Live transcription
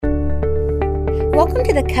Welcome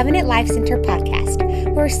to the Covenant Life Center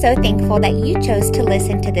podcast. We're so thankful that you chose to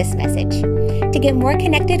listen to this message. To get more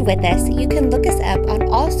connected with us, you can look us up on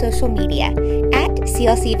all social media at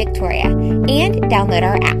CLC Victoria and download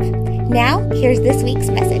our app. Now, here's this week's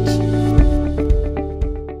message.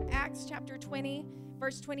 Acts chapter 20,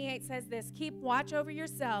 verse 28 says this: "Keep watch over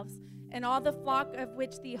yourselves and all the flock of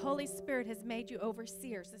which the Holy Spirit has made you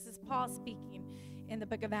overseers." This is Paul speaking in the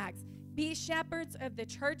book of Acts. "Be shepherds of the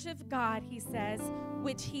church of God," he says,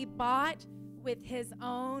 "which he bought with his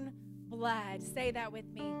own blood." Say that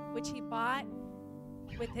with me. Which he bought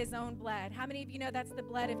with his own blood. How many of you know that's the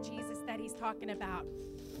blood of Jesus that he's talking about?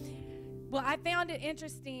 Well, I found it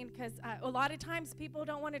interesting because a lot of times people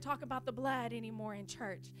don't want to talk about the blood anymore in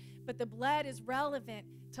church. But the blood is relevant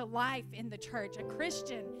to life in the church. A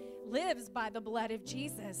Christian lives by the blood of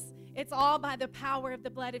Jesus. It's all by the power of the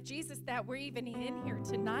blood of Jesus that we're even in here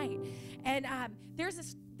tonight. And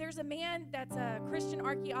there's a man that's a Christian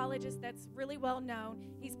archaeologist that's really well known.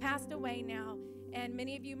 He's passed away now. And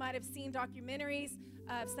many of you might have seen documentaries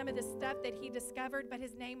of some of the stuff that he discovered, but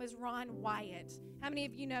his name was Ron Wyatt. How many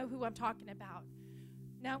of you know who I'm talking about?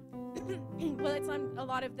 No? Well, it's on a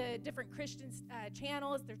lot of the different Christian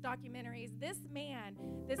channels. There's documentaries. This man,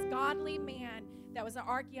 this godly man that was an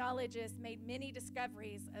archaeologist, made many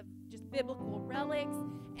discoveries of just biblical relics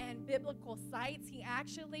and biblical sites. He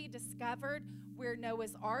actually discovered where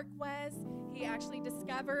Noah's Ark was. He actually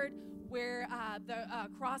discovered where the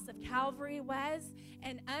cross of Calvary was.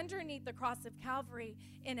 And underneath the cross of Calvary,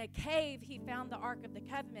 in a cave, he found the Ark of the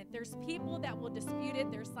Covenant. There's people that will dispute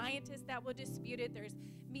it. There's scientists that will dispute it. There's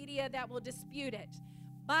media that will dispute it.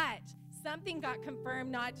 But something got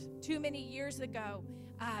confirmed not too many years ago,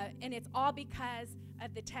 and it's all because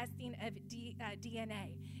of the testing of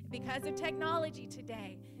DNA. Because of technology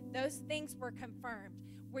today, those things were confirmed.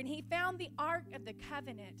 When he found the Ark of the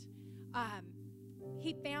Covenant,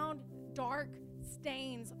 he found dark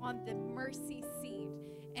stains on the mercy seat,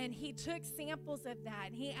 and he took samples of that,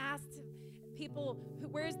 and he asked people,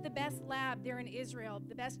 where's the best lab there in Israel,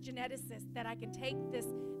 the best geneticist that I can take this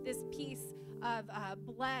piece of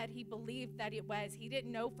blood. He believed that it was. He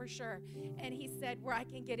didn't know for sure. And he said, where I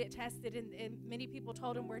can get it tested, and many people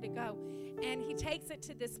told him where to go. And he takes it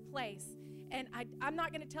to this place. And I'm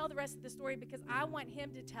not going to tell the rest of the story because I want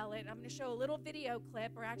him to tell it. I'm going to show a little video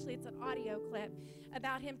clip, or actually it's an audio clip,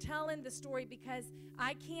 about him telling the story, because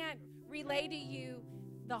I can't relay to you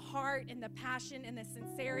the heart and the passion and the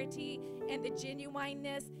sincerity and the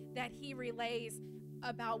genuineness that he relays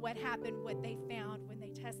about what happened, what they found when they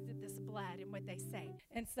tested this blood and what they say.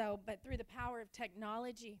 And so, but through the power of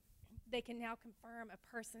technology, they can now confirm a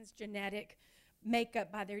person's genetic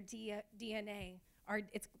makeup by their DNA. Or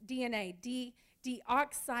it's DNA,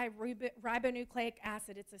 deoxyribonucleic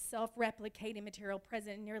acid. It's a self-replicating material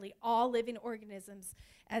present in nearly all living organisms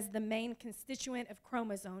as the main constituent of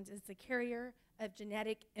chromosomes. It's the carrier of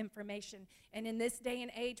genetic information. And in this day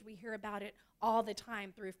and age, we hear about it all the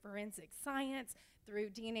time through forensic science,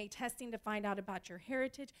 through DNA testing to find out about your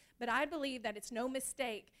heritage. But I believe that it's no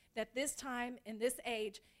mistake that this time in this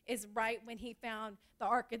age is right when he found the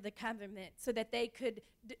Ark of the Covenant, so that they can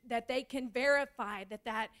verify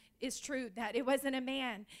that is true, that it wasn't a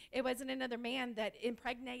man, it wasn't another man that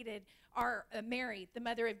impregnated our Mary, the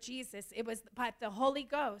mother of Jesus. It was by the Holy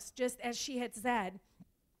Ghost, just as she had said.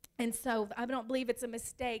 And so I don't believe it's a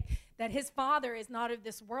mistake that his father is not of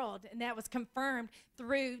this world. And that was confirmed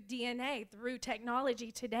through DNA, through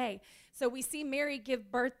technology today. So we see Mary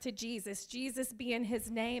give birth to Jesus, Jesus being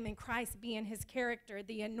his name and Christ being his character,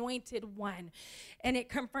 the anointed one. And it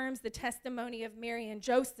confirms the testimony of Mary and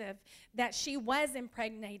Joseph that she was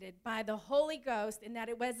impregnated by the Holy Ghost and that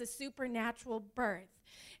it was a supernatural birth.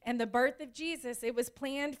 And the birth of Jesus, it was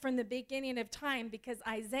planned from the beginning of time, because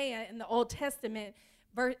Isaiah in the Old Testament,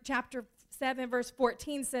 chapter 7, verse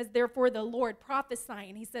 14 says, therefore the Lord,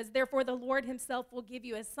 prophesying, he says, therefore the Lord himself will give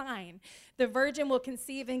you a sign. The virgin will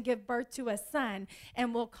conceive and give birth to a son,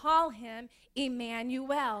 and will call him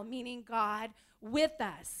Emmanuel, meaning God with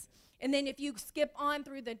us. And then if you skip on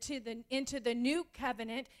through into the new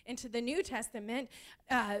covenant, into the New Testament,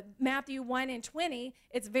 Matthew 1:20,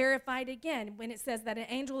 it's verified again when it says that an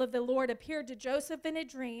angel of the Lord appeared to Joseph in a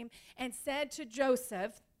dream and said to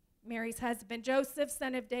Joseph, Mary's husband, Joseph,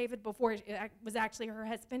 son of David, before it was actually her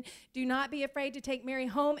husband, do not be afraid to take Mary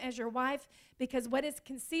home as your wife, because what is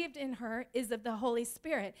conceived in her is of the Holy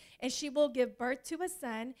Spirit, and she will give birth to a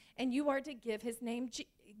son, and you are to give him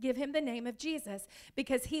the name of Jesus,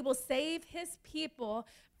 because he will save his people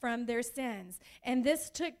from their sins. And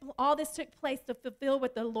all this took place to fulfill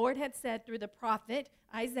what the Lord had said through the prophet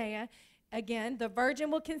Isaiah. Again, the virgin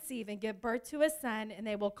will conceive and give birth to a son, and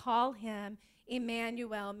they will call him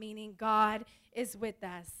Emmanuel, meaning God is with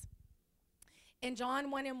us. In John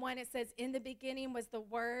 1:1, it says, in the beginning was the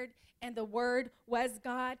Word, and the Word was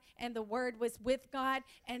God, and the Word was with God.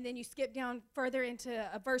 And then you skip down further into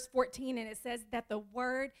verse 14, and it says that the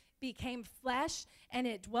Word became flesh, and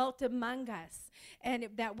it dwelt among us, and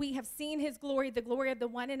that we have seen his glory, the glory of the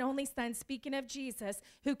one and only Son, speaking of Jesus,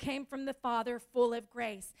 who came from the Father, full of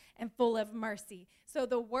grace and full of mercy. So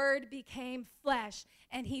the Word became flesh,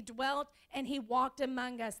 and he dwelt and he walked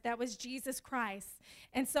among us. That was Jesus Christ.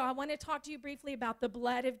 And so I want to talk to you briefly about the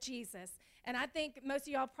blood of Jesus. And I think most of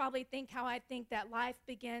y'all probably think how I think that life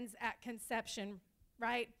begins at conception,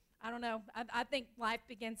 right? I don't know. I think life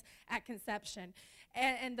begins at conception.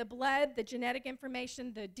 And the blood, the genetic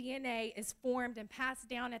information, the DNA is formed and passed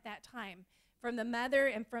down at that time from the mother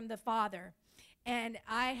and from the father. And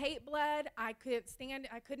I hate blood. I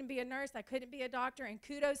couldn't be a nurse. I couldn't be a doctor. And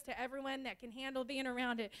kudos to everyone that can handle being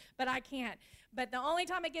around it, but I can't. But the only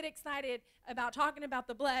time I get excited about talking about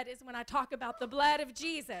the blood is when I talk about the blood of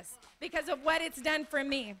Jesus, because of what it's done for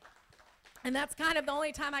me. And that's kind of the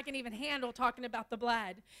only time I can even handle talking about the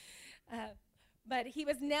blood. But he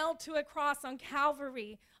was nailed to a cross on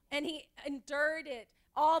Calvary, and he endured it,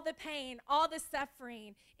 all the pain, all the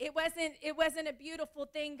suffering. It wasn't a beautiful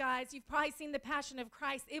thing, guys. You've probably seen the Passion of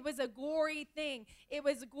Christ. It was a gory thing. It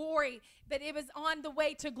was gory, but it was on the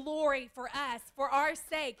way to glory for us, for our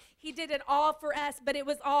sake. He did it all for us, but it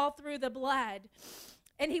was all through the blood.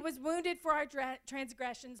 And he was wounded for our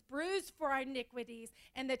transgressions, bruised for our iniquities,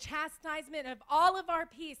 and the chastisement of all of our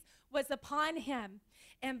peace was upon him.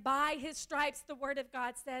 And by his stripes, the word of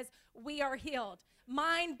God says, we are healed.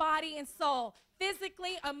 Mind, body, and soul,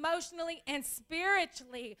 physically, emotionally, and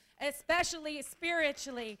spiritually, especially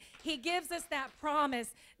spiritually. He gives us that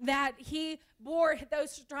promise that he bore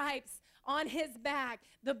those stripes on his back.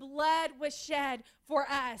 The blood was shed for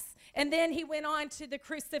us. And then he went on to the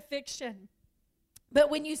crucifixion.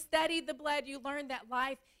 But when you study the blood, you learn that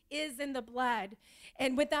life is in the blood.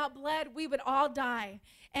 And without blood, we would all die.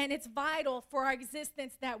 And it's vital for our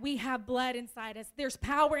existence that we have blood inside us. There's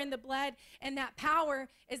power in the blood, and that power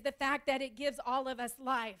is the fact that it gives all of us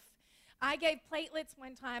life. I gave platelets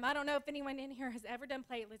one time. I don't know if anyone in here has ever done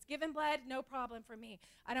platelets. Giving blood, no problem for me.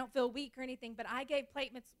 I don't feel weak or anything, but I gave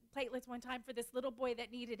platelets one time for this little boy that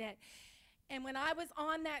needed it. And when I was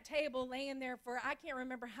on that table laying there for, I can't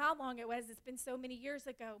remember how long it was. It's been so many years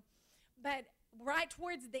ago. But right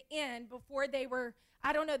towards the end, before they were,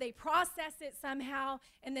 I don't know, they process it somehow,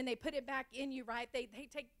 and then they put it back in you, right? They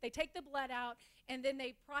take the blood out, and then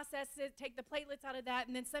they process it, take the platelets out of that,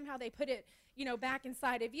 and then somehow they put it, back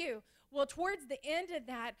inside of you. Well, towards the end of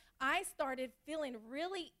that, I started feeling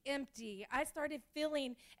really empty. I started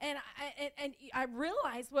feeling, and I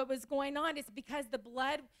realized what was going on is because the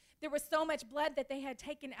blood, there was so much blood that they had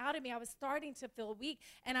taken out of me. I was starting to feel weak,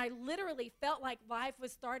 and I literally felt like life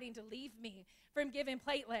was starting to leave me from giving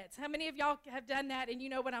platelets. How many of y'all have done that, and you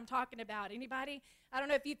know what I'm talking about? Anybody? I don't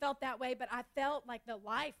know if you felt that way, but I felt like the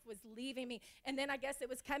life was leaving me, and then I guess it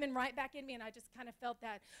was coming right back in me, and I just kind of felt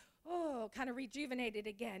that, kind of rejuvenated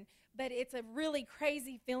again. But it's a really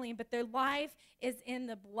crazy feeling, but their life is in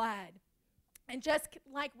the blood. And just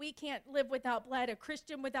like we can't live without blood, a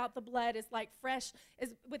Christian without the blood is like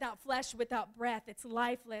without flesh, without breath. It's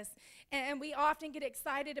lifeless. And we often get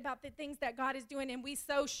excited about the things that God is doing, and we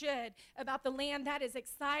so should, about the land. That is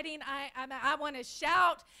exciting. I want to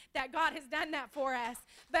shout that God has done that for us.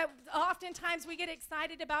 But oftentimes we get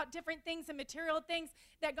excited about different things and material things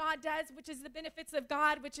that God does, which is the benefits of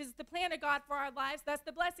God, which is the plan of God for our lives. That's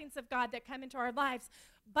the blessings of God that come into our lives.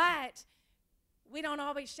 But we don't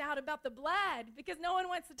always shout about the blood because no one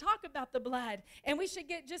wants to talk about the blood. And we should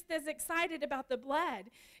get just as excited about the blood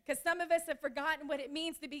because some of us have forgotten what it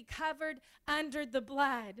means to be covered under the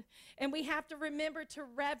blood. And we have to remember to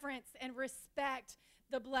reverence and respect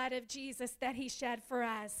the blood of Jesus that he shed for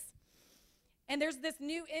us. And there's this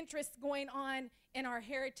new interest going on in our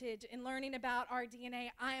heritage and learning about our DNA.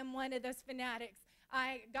 I am one of those fanatics.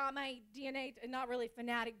 I got my DNA, not really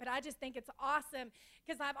fanatic, but I just think it's awesome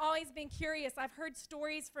because I've always been curious. I've heard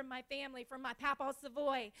stories from my family, from my Papa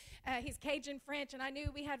Savoy. He's Cajun French, and I knew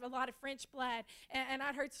we had a lot of French blood. And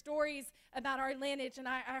I'd heard stories about our lineage, and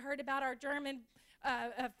I heard about our German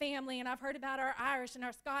family, and I've heard about our Irish and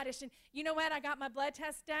our Scottish. And you know what? I got my blood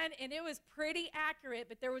test done, and it was pretty accurate,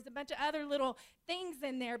 but there was a bunch of other little things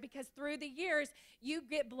in there because through the years, you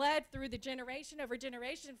get blood through the generation over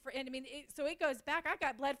generation. So it goes back. I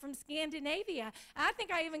got blood from Scandinavia. I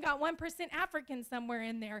think I even got 1% African somewhere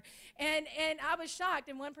in there. And I was shocked,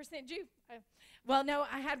 and 1% Jew. Well, no,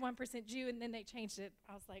 I had 1% Jew, and then they changed it.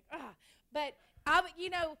 I was like, But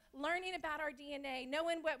learning about our DNA,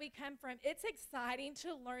 knowing what we come from, it's exciting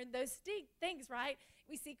to learn those things, right?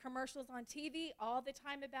 We see commercials on TV all the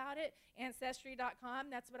time about it. Ancestry.com,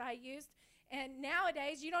 that's what I used. And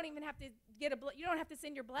nowadays, you don't even have to you don't have to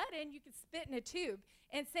send your blood in. You can spit in a tube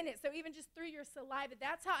and send it. So even just through your saliva,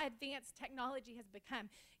 that's how advanced technology has become.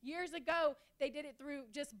 Years ago, they did it through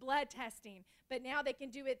just blood testing, but now they can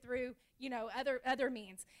do it through, other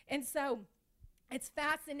means. And so it's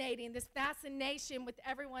fascinating, this fascination with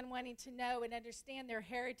everyone wanting to know and understand their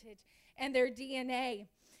heritage and their DNA.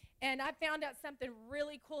 And I found out something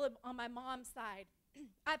really cool on my mom's side.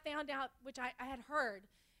 I found out, which I had heard,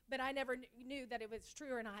 but I never knew that it was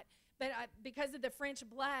true or not. But because of the French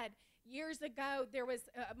blood, years ago, there was,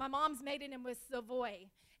 my mom's maiden name was Savoy.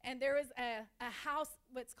 And there was a house,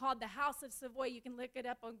 what's called the House of Savoy. You can look it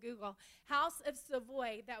up on Google. House of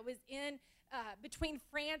Savoy that was in between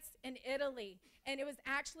France and Italy. And it was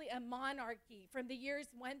actually a monarchy from the years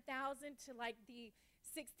 1000 to like the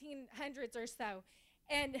 1600s or so.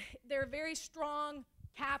 And they're a very strong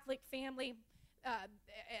Catholic family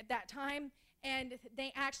at that time. And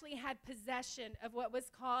they actually had possession of what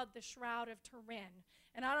was called the Shroud of Turin.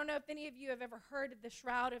 And I don't know if any of you have ever heard of the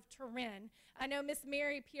Shroud of Turin. I know Miss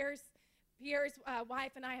Mary Pierre's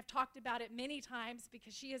wife and I have talked about it many times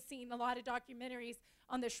because she has seen a lot of documentaries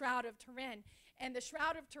on the Shroud of Turin. And the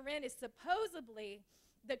Shroud of Turin is supposedly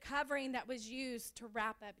the covering that was used to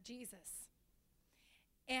wrap up Jesus.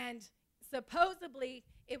 And supposedly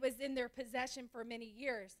it was in their possession for many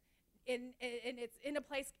years. And it's in a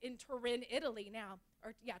place in Turin, Italy now.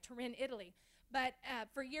 Turin, Italy. But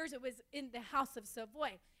for years it was in the House of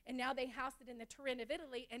Savoy. And now they housed it in the Turin of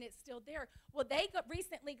Italy, and it's still there. Well, they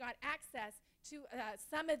recently got access to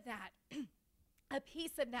some of that, a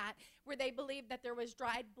piece of that, where they believed that there was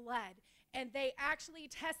dried blood. And they actually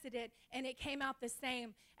tested it, and it came out the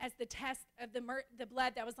same as the test of the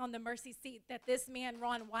blood that was on the mercy seat that this man,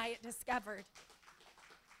 Ron Wyatt, discovered.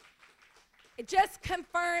 Just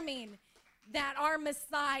confirming that our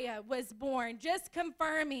Messiah was born, just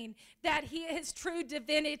confirming that his true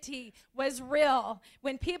divinity was real.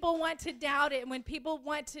 When people want to doubt it, when people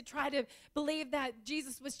want to try to believe that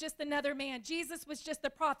Jesus was just another man, Jesus was just a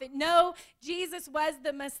prophet, no, Jesus was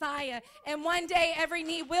the Messiah. And one day every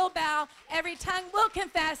knee will bow, every tongue will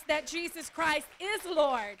confess that Jesus Christ is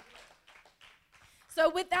Lord. So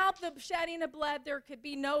without the shedding of blood, there could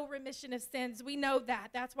be no remission of sins. We know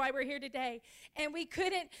that. That's why we're here today. And it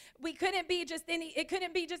couldn't be just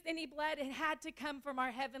any blood. It had to come from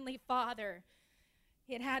our Heavenly Father.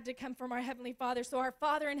 It had to come from our Heavenly Father. So our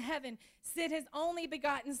Father in heaven sent his only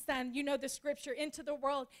begotten Son, you know the scripture, into the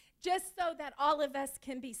world just so that all of us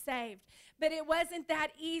can be saved. But it wasn't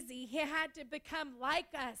that easy. He had to become like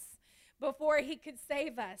us before he could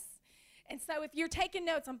save us. And so if you're taking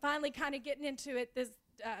notes, I'm finally kind of getting into it,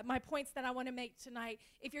 my points that I want to make tonight.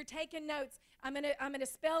 If you're taking notes, I'm gonna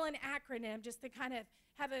spell an acronym just to kind of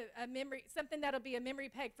have a memory, something that'll be a memory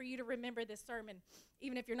peg for you to remember this sermon,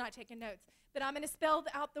 even if you're not taking notes. But I'm going to spell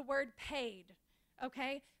out the word paid,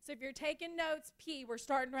 okay? So if you're taking notes, P, we're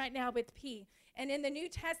starting right now with P. And in the New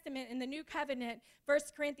Testament, in the New Covenant, 1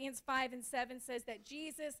 Corinthians 5:7 says that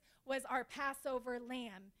Jesus was our Passover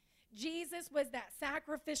lamb. Jesus was that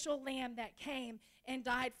sacrificial lamb that came and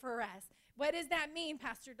died for us. What does that mean,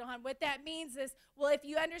 Pastor Don? What that means is, well, if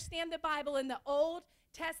you understand the Bible in the Old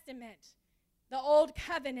Testament, the Old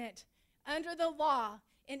Covenant, under the law,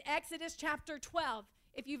 in Exodus chapter 12,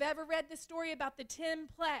 if you've ever read the story about the 10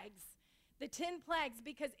 plagues,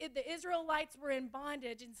 because the Israelites were in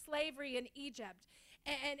bondage and slavery in Egypt,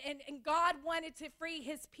 and God wanted to free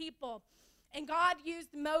his people. And God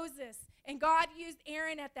used Moses, and God used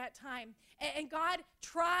Aaron at that time. And God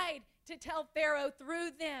tried to tell Pharaoh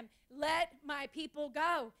through them, let my people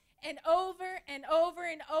go. And over and over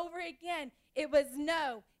and over again, it was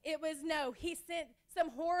no. It was no. He sent some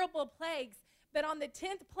horrible plagues. But on the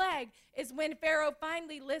 10th plague is when Pharaoh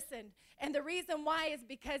finally listened. And the reason why is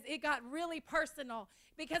because it got really personal.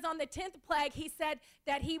 Because on the 10th plague, he said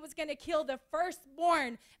that he was going to kill the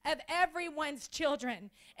firstborn of everyone's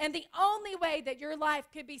children. And the only way that your life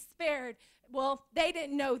could be spared, well, they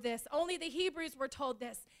didn't know this. Only the Hebrews were told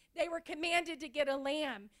this. They were commanded to get a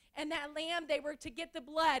lamb. And that lamb, they were to get the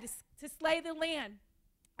blood, to slay the lamb,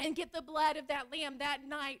 and get the blood of that lamb that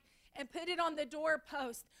night and put it on the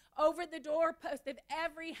doorpost. Over the doorpost of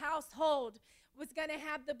every household was going to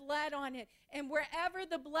have the blood on it. And wherever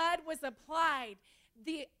the blood was applied,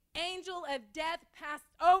 the angel of death passed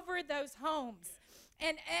over those homes.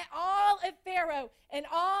 And all of Pharaoh and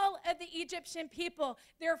all of the Egyptian people,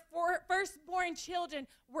 their firstborn children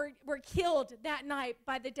were killed that night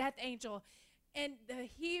by the death angel. and the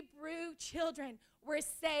Hebrew children were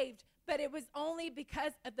saved, but it was only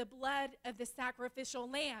because of the blood of the sacrificial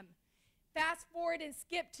lamb. Fast forward and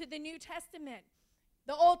skip to the New Testament.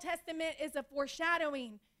 The Old Testament is a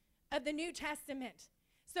foreshadowing of the New Testament.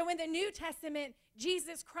 So in the New Testament,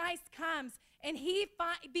 Jesus Christ comes, and he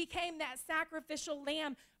became that sacrificial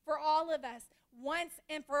lamb for all of us. Once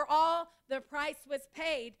and for all, the price was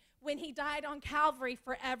paid when he died on Calvary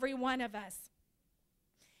for every one of us.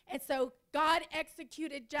 And so God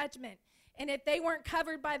executed judgment. And if they weren't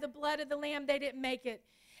covered by the blood of the lamb, they didn't make it.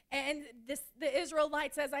 And the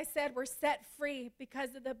Israelites, as I said, were set free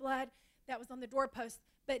because of the blood that was on the doorpost.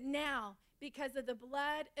 But now, because of the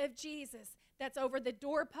blood of Jesus that's over the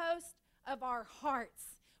doorpost of our hearts,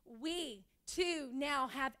 we too now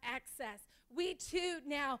have access. We too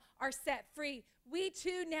now are set free. We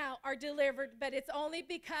too now are delivered, but it's only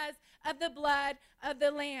because of the blood of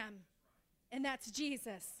the Lamb, and that's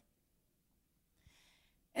Jesus.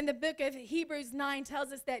 And the book of Hebrews 9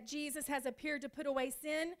 tells us that Jesus has appeared to put away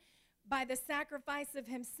sin by the sacrifice of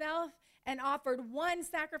himself and offered one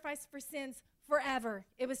sacrifice for sins forever.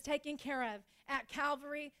 It was taken care of. At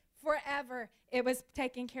Calvary, forever, it was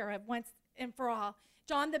taken care of once and for all.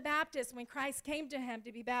 John the Baptist, when Christ came to him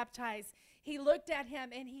to be baptized, he looked at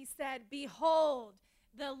him and he said, "Behold,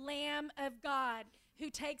 the Lamb of God who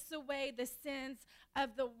takes away the sins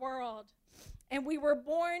of the world." And we were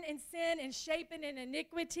born in sin and shapen in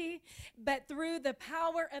iniquity, but through the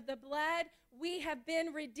power of the blood, we have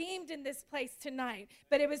been redeemed in this place tonight.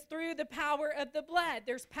 But it was through the power of the blood.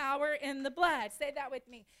 There's power in the blood. Say that with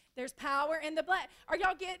me. There's power in the blood. Are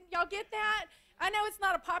y'all get that? I know it's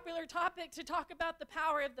not a popular topic to talk about the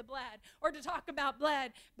power of the blood or to talk about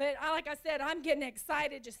blood, but like I said, I'm getting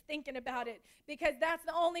excited just thinking about it, because that's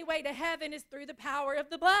the only way to heaven is through the power of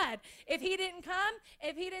the blood. If he didn't come,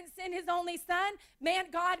 if he didn't send his only son,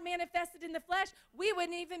 God manifested in the flesh, we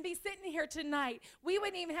wouldn't even be sitting here tonight. We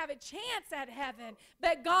wouldn't even have a chance at heaven.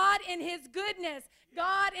 But God in his goodness,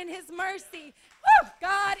 God in his mercy,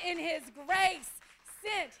 God in his grace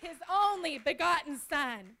sent his only begotten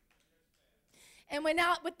son. And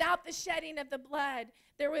without the shedding of the blood,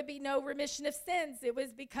 there would be no remission of sins. It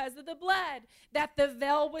was because of the blood that the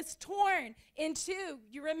veil was torn in two.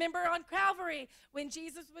 You remember on Calvary when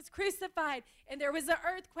Jesus was crucified and there was an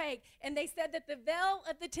earthquake, and they said that the veil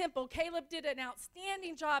of the temple, Caleb did an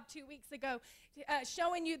outstanding job 2 weeks ago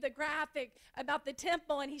showing you the graphic about the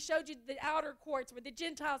temple, and he showed you the outer courts where the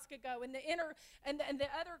Gentiles could go, and the inner and the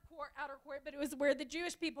other outer court, but it was where the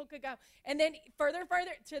Jewish people could go. And then further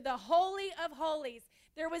to the Holy of Holies,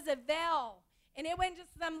 there was a veil. And it wasn't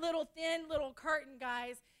just some thin little curtain,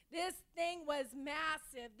 guys. This thing was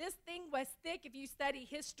massive. This thing was thick if you study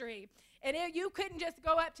history. And you couldn't just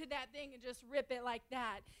go up to that thing and just rip it like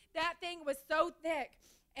that. That thing was so thick.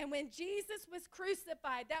 And when Jesus was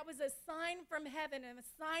crucified, that was a sign from heaven and a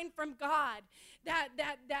sign from God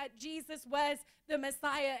that Jesus was the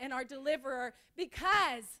Messiah and our deliverer.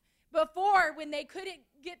 Because before, when they couldn't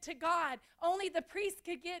get to God, only the priest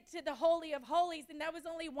could get to the Holy of Holies, and that was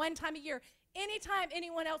only one time a year. Anytime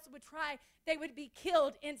anyone else would try, they would be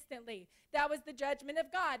killed instantly. That was the judgment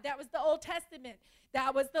of God. That was the Old Testament.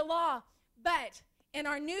 That was the law. But in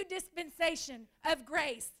our new dispensation of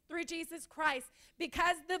grace through Jesus Christ,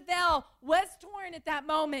 because the veil was torn at that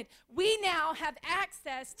moment, we now have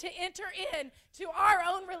access to enter in to our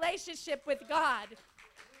own relationship with God.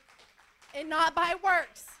 And not by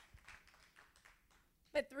works,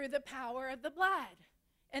 but through the power of the blood.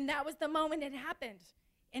 And that was the moment it happened.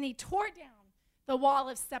 And he tore down the wall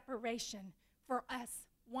of separation for us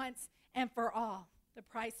once and for all. The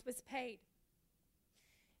price was paid.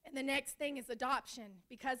 And the next thing is adoption.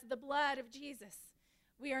 Because of the blood of Jesus,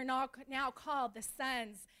 we are now called the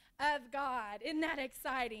sons of God. Isn't that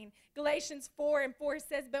exciting? Galatians 4:4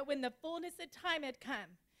 says, "But when the fullness of time had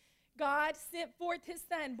come, God sent forth his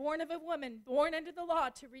son, born of a woman, born under the law,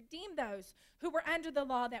 to redeem those who were under the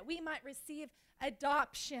law, that we might receive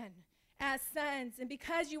adoption as sons. And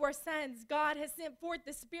because you are sons, God has sent forth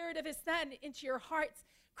the Spirit of his Son into your hearts,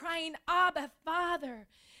 crying, Abba, Father.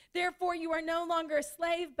 Therefore you are no longer a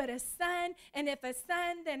slave, but a son. And if a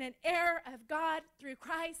son, then an heir of God through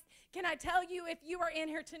Christ." Can I tell you, if you are in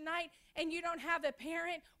here tonight and you don't have a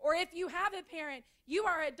parent, or if you have a parent, you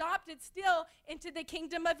are adopted still into the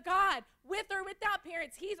kingdom of God, with or without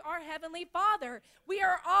parents. He's our heavenly Father. We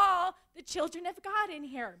are all the children of God in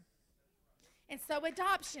here. And so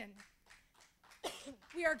adoption.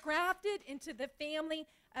 We are grafted into the family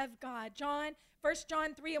of God. 1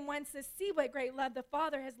 John 3:1 says, "See what great love the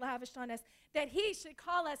Father has lavished on us, that he should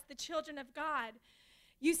call us the children of God.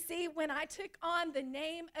 You see, when I took on the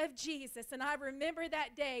name of Jesus, and I remember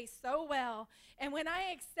that day so well, and when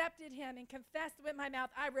I accepted him and confessed with my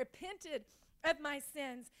mouth, I repented of my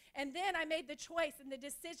sins, and then I made the choice and the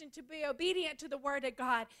decision to be obedient to the word of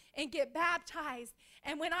God and get baptized.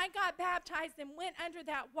 And when I got baptized and went under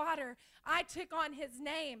that water, I took on his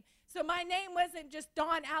name. So my name wasn't just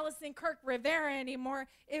Dawn Allison Kirk Rivera anymore.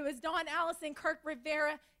 It was Dawn Allison Kirk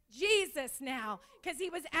Rivera Jesus now, because he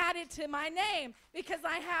was added to my name, because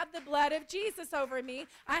I have the blood of Jesus over me.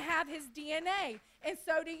 I have his DNA, and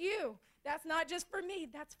so do you. That's not just for me.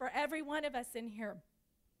 That's for every one of us in here.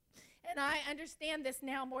 And I understand this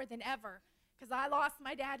now more than ever, because I lost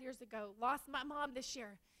my dad years ago, lost my mom this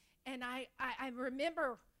year. And I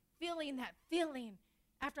remember feeling that feeling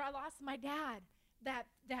after I lost my dad, that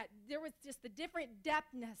there was just a different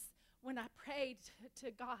depthness when I prayed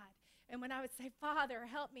to God. And when I would say, Father,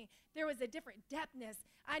 help me, there was a different depthness.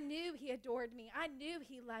 I knew he adored me. I knew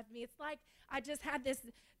he loved me. It's like I just had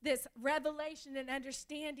this revelation and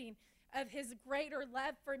understanding of his greater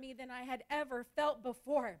love for me than I had ever felt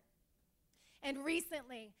before. And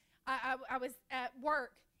recently, I was at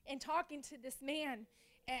work and talking to this man,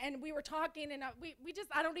 and we were talking, and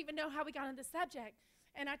I don't even know how we got on the subject.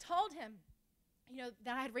 And I told him,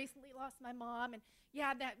 that I had recently lost my mom, and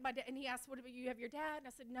that my dad, and he asked, "What about you? Have your dad?" And I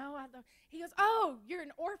said, "No, I don't." He goes, "Oh, you're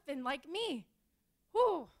an orphan like me."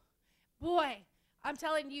 Whew, boy, I'm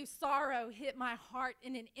telling you, sorrow hit my heart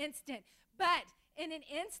in an instant. But in an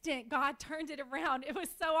instant, God turned it around. It was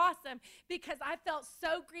so awesome, because I felt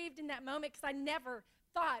so grieved in that moment, because I never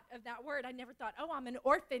thought of that word. I never thought, "Oh, I'm an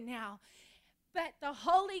orphan now." But the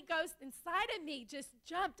Holy Ghost inside of me just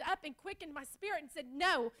jumped up and quickened my spirit and said,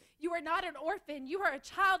 "No, you are not an orphan. You are a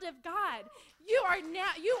child of God. You are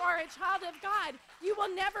a child of God. You will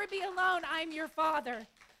never be alone. I'm your Father."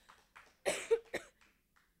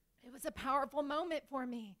 It was a powerful moment for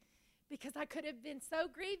me, because I could have been so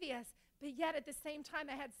grievous, but yet at the same time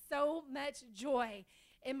I had so much joy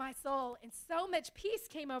in my soul, and so much peace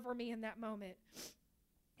came over me in that moment.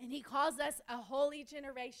 And he calls us a holy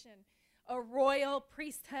generation, a royal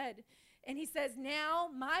priesthood. And he says, now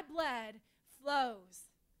my blood flows.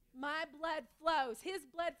 My blood flows. His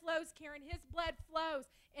blood flows, Karen. His blood flows.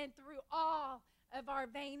 And through all of our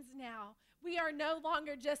veins now, we are no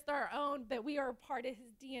longer just our own, but we are a part of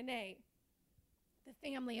his DNA, the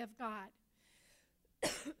family of God.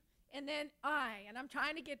 And then I'm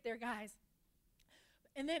trying to get there, guys.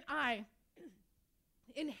 And then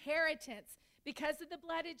inheritance. Because of the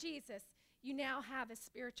blood of Jesus, you now have a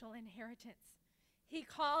spiritual inheritance. He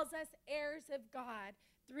calls us heirs of God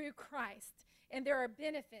through Christ. And there are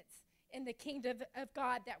benefits in the kingdom of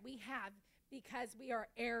God that we have because we are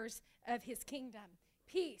heirs of his kingdom.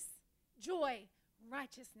 Peace, joy,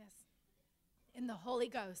 righteousness, and the Holy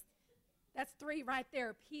Ghost. That's 3 right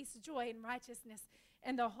there. Peace, joy, and righteousness,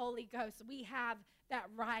 and the Holy Ghost. We have that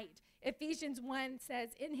right. Ephesians 1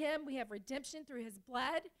 says, in him we have redemption through his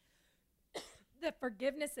blood, the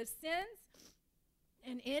forgiveness of sins,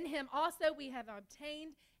 and in him also we have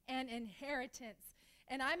obtained an inheritance.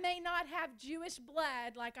 And I may not have Jewish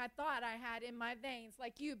blood like I thought I had in my veins,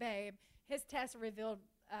 like you, babe. His test revealed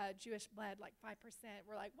Jewish blood, like 5%.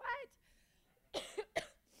 We're like, what?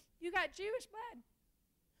 You got Jewish blood?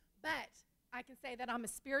 But I can say that I'm a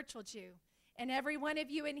spiritual Jew. And every one of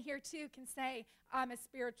you in here, too, can say, I'm a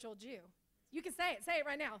spiritual Jew. You can say it. Say it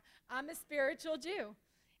right now. I'm a spiritual Jew.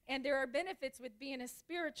 And there are benefits with being a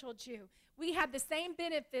spiritual Jew. We have the same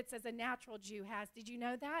benefits as a natural Jew has. Did you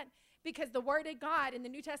know that? Because the Word of God in the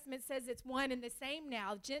New Testament says it's one and the same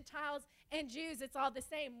now. Gentiles and Jews, it's all the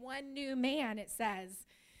same. One new man, it says.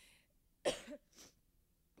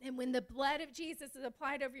 And when the blood of Jesus is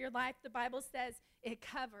applied over your life, the Bible says it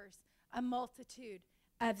covers a multitude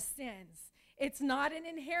of sins. It's not an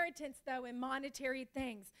inheritance, though, in monetary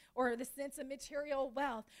things or the sense of material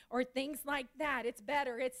wealth or things like that. It's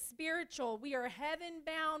better. It's spiritual. We are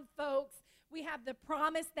heaven-bound folks. We have the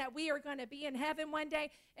promise that we are going to be in heaven one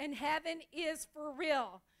day, and heaven is for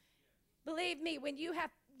real. Believe me, when you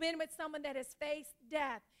have been with someone that has faced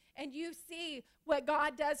death and you see what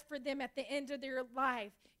God does for them at the end of their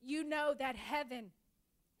life, you know that heaven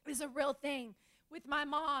is a real thing. With my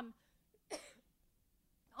mom,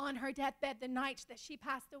 on her deathbed the night that she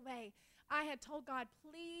passed away, I had told God,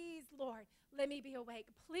 please, Lord, let me be awake.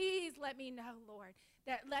 Please let me know, Lord,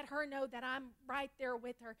 that let her know that I'm right there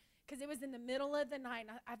with her, because it was in the middle of the night.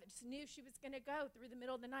 And I just knew she was going to go through the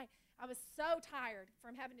middle of the night. I was so tired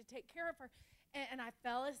from having to take care of her, and I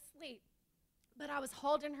fell asleep. But I was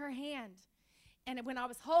holding her hand. And when I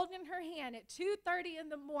was holding her hand at 2:30 in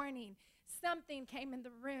the morning, something came in the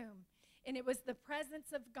room. and it was the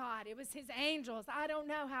presence of God. It was his angels. I don't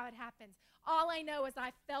know how it happens. All I know is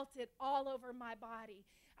I felt it all over my body.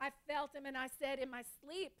 I felt him, and I said in my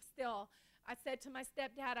sleep still, I said to my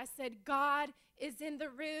stepdad, I said, God is in the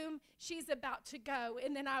room. She's about to go.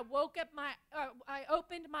 And then I woke up, I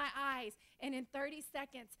opened my eyes, and in 30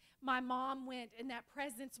 seconds, my mom went, and that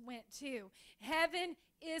presence went too. Heaven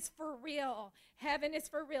is for real. Heaven is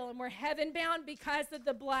for real, and we're heaven bound because of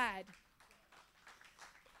the blood.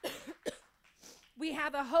 We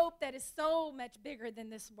have a hope that is so much bigger than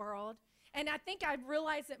this world. And I think I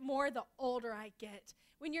realize it more the older I get.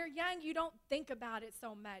 When you're young, you don't think about it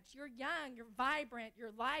so much. You're young, you're vibrant,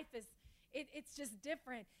 your life is, it's just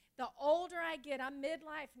different. The older I get, I'm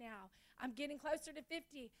midlife now. I'm getting closer to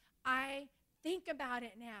 50. I think about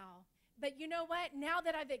it now. But you know what? Now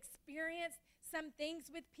that I've experienced some things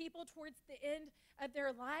with people towards the end of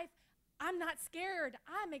their life, I'm not scared.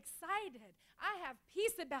 I'm excited. I have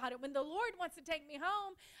peace about it. When the Lord wants to take me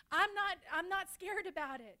home, I'm not scared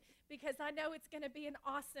about it because I know it's going to be an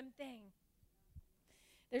awesome thing.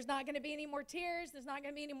 There's not going to be any more tears. There's not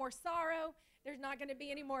going to be any more sorrow. There's not going to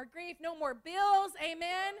be any more grief. No more bills.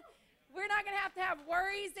 Amen. We're not going to have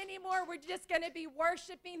worries anymore. We're just going to be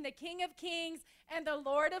worshiping the King of Kings and the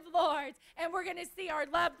Lord of Lords, and we're going to see our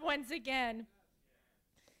loved ones again.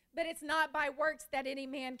 But it's not by works that any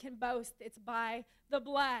man can boast. It's by the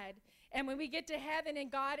blood. And when we get to heaven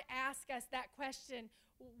and God asks us that question,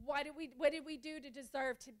 what did we do to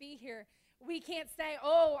deserve to be here? We can't say,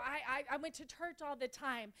 oh, I went to church all the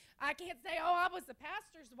time. I can't say, oh, I was a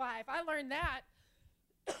pastor's wife. I learned that.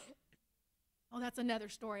 Oh, that's another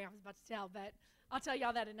story I was about to tell, but I'll tell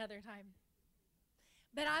y'all that another time.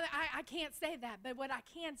 But I can't say that. But what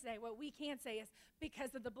we can say is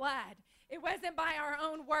because of the blood. It wasn't by our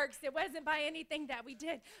own works. It wasn't by anything that we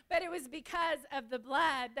did. But it was because of the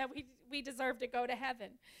blood that we deserve to go to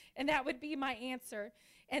heaven. And that would be my answer.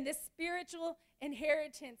 And this spiritual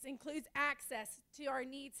inheritance includes access to our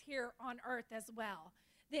needs here on earth as well.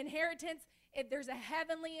 The inheritance, there's a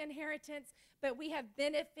heavenly inheritance, but we have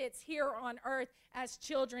benefits here on earth as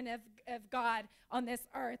children of God on this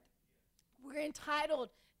earth. We're entitled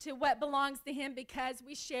to what belongs to him because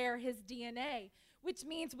we share his DNA, which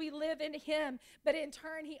means we live in him, but in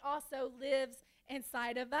turn, he also lives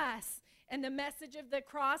inside of us. And the message of the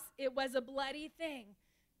cross, it was a bloody thing,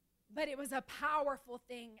 but it was a powerful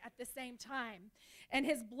thing at the same time. And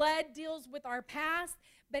his blood deals with our past,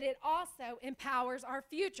 but it also empowers our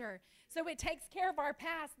future. So it takes care of our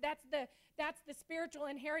past. That's the spiritual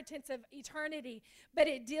inheritance of eternity. But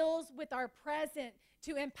it deals with our present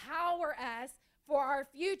to empower us for our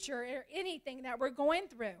future or anything that we're going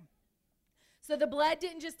through. So the blood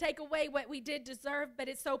didn't just take away what we did deserve, but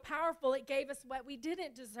it's so powerful it gave us what we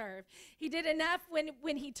didn't deserve. He did enough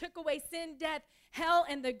when he took away sin, death, hell,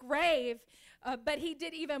 and the grave, but he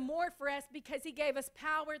did even more for us because he gave us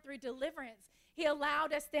power through deliverance. He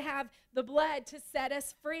allowed us to have the blood to set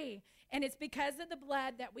us free. And it's because of the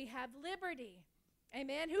blood that we have liberty.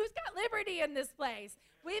 Amen. Who's got liberty in this place?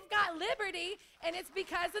 We've got liberty, and it's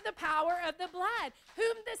because of the power of the blood.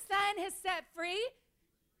 Whom the Son has set free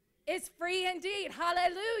is free indeed.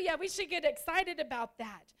 Hallelujah. We should get excited about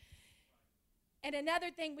that. And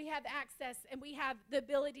another thing we have access and we have the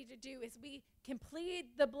ability to do is we can plead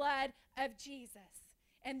the blood of Jesus.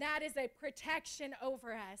 And that is a protection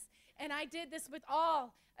over us. And I did this with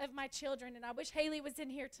all of my children, and I wish Haley was in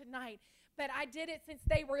here tonight. But I did it since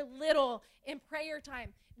they were little in prayer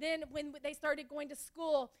time. Then when they started going to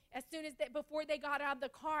school, before they got out of the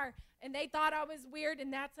car, and they thought I was weird,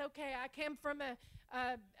 and that's okay. I came from a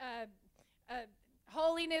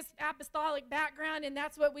holiness apostolic background, and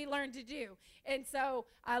that's what we learned to do. And so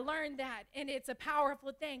I learned that, and it's a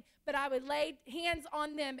powerful thing. But I would lay hands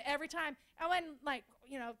on them every time. I wasn't like,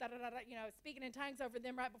 speaking in tongues over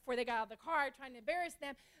them right before they got out of the car, trying to embarrass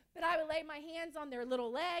them. But I would lay my hands on their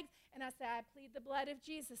little legs, and I said, I plead the blood of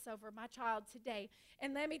Jesus over my child today.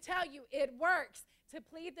 And let me tell you, it works to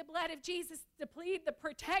plead the blood of Jesus, to plead the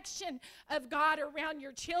protection of God around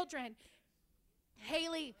your children.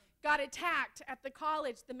 Haley got attacked at the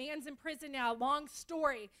college. The man's in prison now, long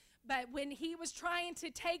story. But when he was trying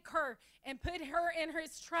to take her and put her in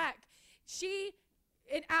his truck, she,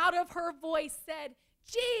 out of her voice, said,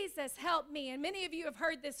 Jesus, help me. And many of you have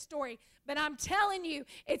heard this story, but I'm telling you,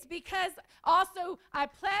 it's because also I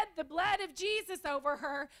pled the blood of Jesus over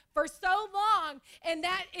her for so long, and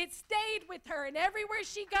that it stayed with her. And everywhere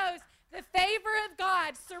she goes, the favor of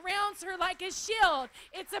God surrounds her like a shield.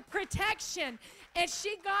 It's a protection. And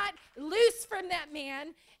she got loose from that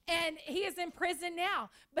man, and he is in prison now.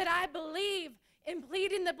 But I believe and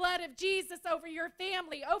pleading the blood of Jesus over your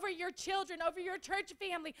family, over your children, over your church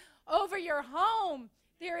family, over your home.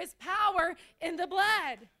 There is power in the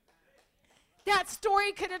blood. That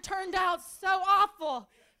story could have turned out so awful,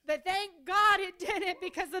 but thank God it didn't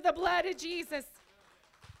because of the blood of Jesus.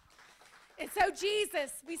 And so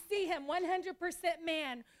Jesus, we see him 100%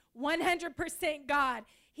 man, 100% God.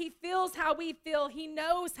 He feels how we feel. He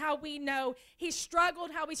knows how we know. He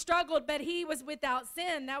struggled how we struggled, but he was without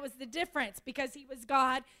sin. That was the difference, because he was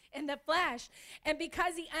God in the flesh. And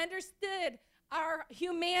because he understood our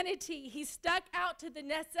humanity, he stuck out to the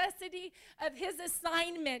necessity of his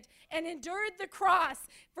assignment and endured the cross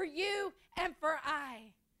for you and for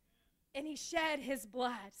I. And he shed his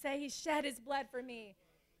blood. Say, he shed his blood for me.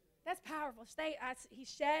 That's powerful. Say, he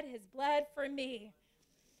shed his blood for me.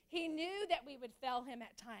 He knew that we would fail him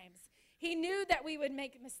at times. He knew that we would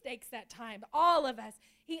make mistakes at times, all of us.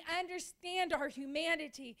 He understands our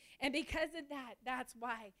humanity, and because of that, that's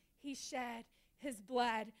why he shed his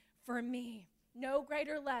blood for me. No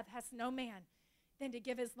greater love has no man than to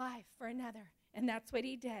give his life for another, and that's what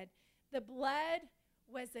he did. The blood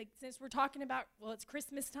was, since we're talking about, well, it's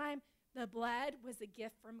Christmas time, the blood was a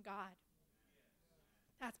gift from God.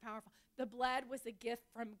 That's powerful. The blood was a gift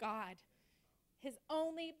from God. His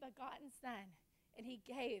only begotten son, and he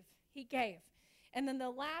gave. And then the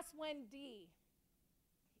last one,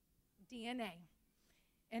 DNA.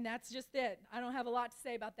 And that's just it. I don't have a lot to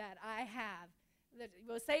say about that. I have.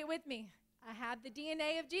 Well, say it with me. I have the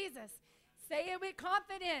DNA of Jesus. Say it with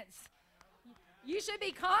confidence. You should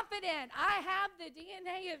be confident. I have the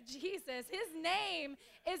DNA of Jesus. His name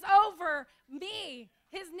is over me.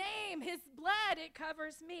 His name, his blood, it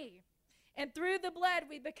covers me. And through the blood,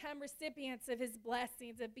 we become recipients of his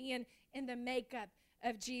blessings, of being in the makeup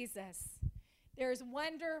of Jesus. There's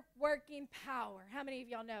wonder-working power. How many of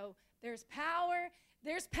y'all know there's power,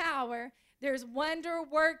 there's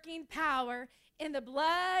wonder-working power in the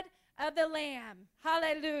blood of the Lamb.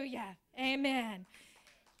 Hallelujah. Amen.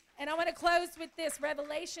 And I want to close with this.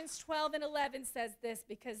 Revelations 12:11 says this,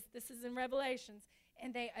 because this is in Revelations.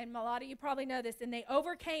 And a lot of you probably know this. And they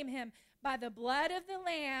overcame him by the blood of the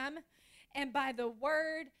Lamb and by the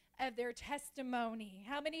word of their testimony.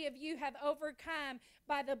 How many of you have overcome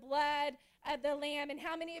by the blood of the Lamb? And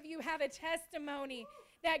how many of you have a testimony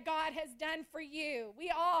that God has done for you?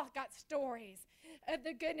 We all got stories of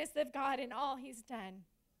the goodness of God and all he's done.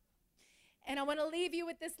 And I want to leave you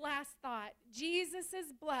with this last thought.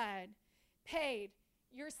 Jesus' blood paid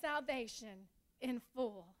your salvation in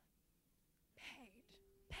full.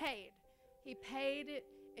 Paid. He paid it.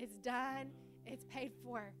 It's done. It's paid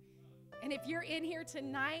for. And if you're in here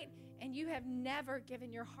tonight and you have never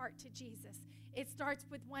given your heart to Jesus, it starts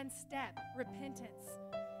with one step: repentance,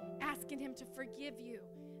 asking him to forgive you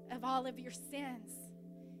of all of your sins.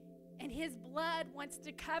 And his blood wants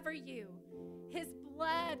to cover you. His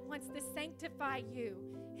blood wants to sanctify you.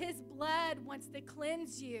 His blood wants to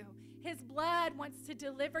cleanse you. His blood wants to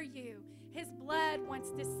deliver you. His blood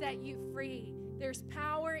wants to set you free. There's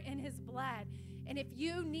power in his blood. And if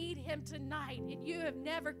you need him tonight and you have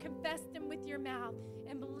never confessed him with your mouth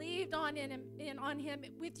and believed on him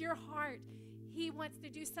with your heart, he wants to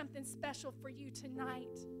do something special for you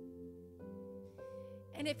tonight.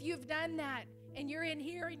 And if you've done that and you're in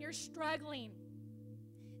here and you're struggling,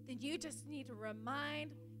 then you just need to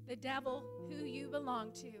remind the devil who you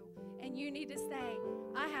belong to. And you need to say,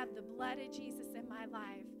 I have the blood of Jesus in my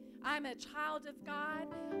life. I'm a child of God.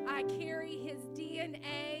 I carry his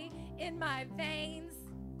DNA in my veins.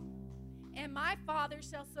 And my Father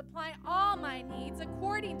shall supply all my needs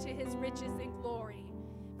according to his riches and glory.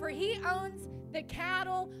 For he owns the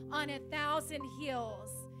cattle on 1,000 hills.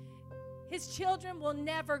 His children will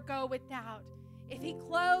never go without. If he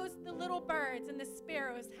clothes the little birds and the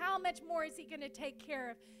sparrows, how much more is he going to take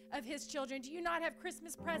care of his children? Do you not have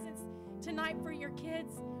Christmas presents tonight for your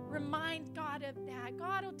kids? Remind God of that.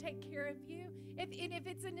 God will take care of you. If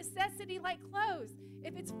it's a necessity like clothes,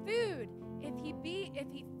 if it's food, if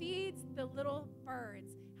he feeds the little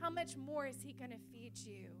birds, how much more is he going to feed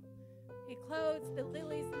you? He clothes the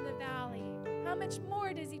lilies in the valley. How much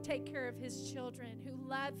more does he take care of his children who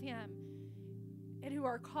love him and who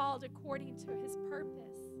are called according to his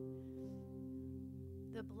purpose?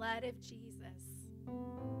 The blood of Jesus.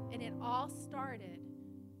 And it all started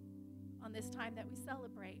on this time that we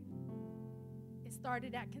celebrate. It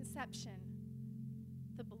started at conception.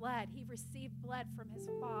 The blood. He received blood from his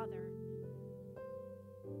Father.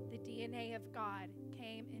 The DNA of God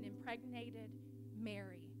came and impregnated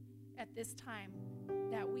Mary at this time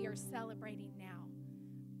that we are celebrating now.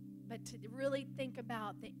 But to really think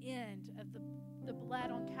about the end of the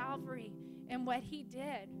blood on Calvary and what he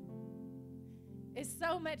did. is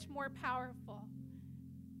so much more powerful.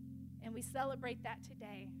 And we celebrate that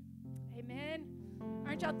today. Amen.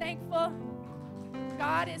 Aren't y'all thankful?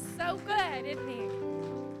 God is so good, isn't he?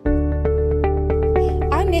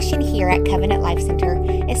 Our mission here at Covenant Life Center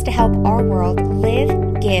is to help our world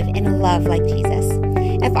live, give, and love like Jesus.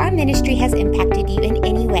 If our ministry has impacted you in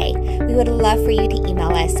any way, we would love for you to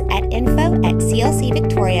email us at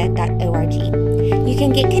info@clcvictoria.org. You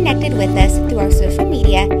can get connected with us through our social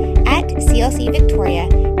media at CLC Victoria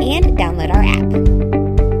and download our app.